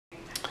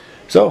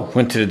So,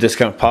 went to the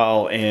discount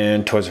pile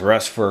and Toys R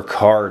Us for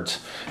cards,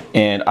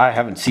 and I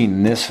haven't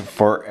seen this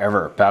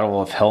forever.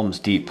 Battle of Helms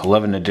Deep,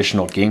 11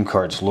 additional game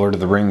cards, Lord of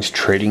the Rings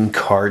trading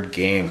card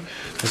game.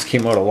 This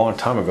came out a long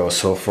time ago,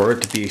 so for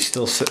it to be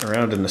still sitting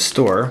around in the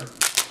store,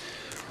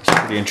 it's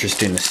pretty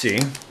interesting to see.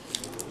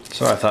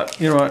 So I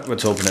thought, you know what,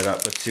 let's open it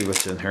up, let's see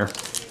what's in here.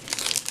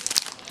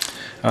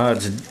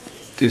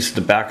 This is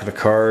the back of the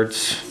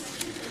cards.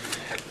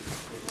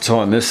 So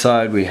on this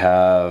side we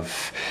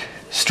have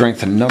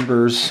Strength in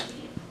Numbers,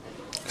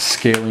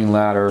 Scaling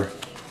Ladder,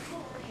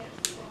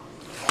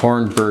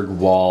 Hornburg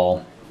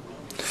Wall,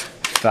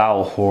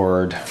 Foul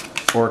Horde,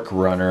 Orc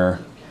Runner,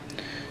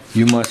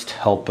 You Must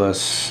Help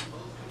Us,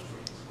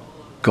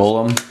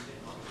 Golem,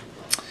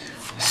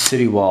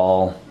 City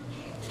Wall,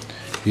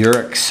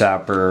 Uric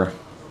Sapper,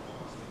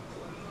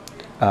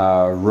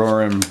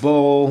 Roaring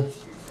Bull,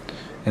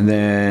 and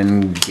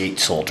then Gate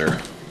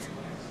Soldier.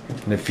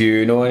 And if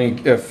you know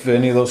if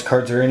any of those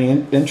cards are any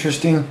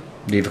interesting,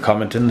 leave a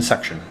comment in the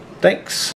section. Thanks.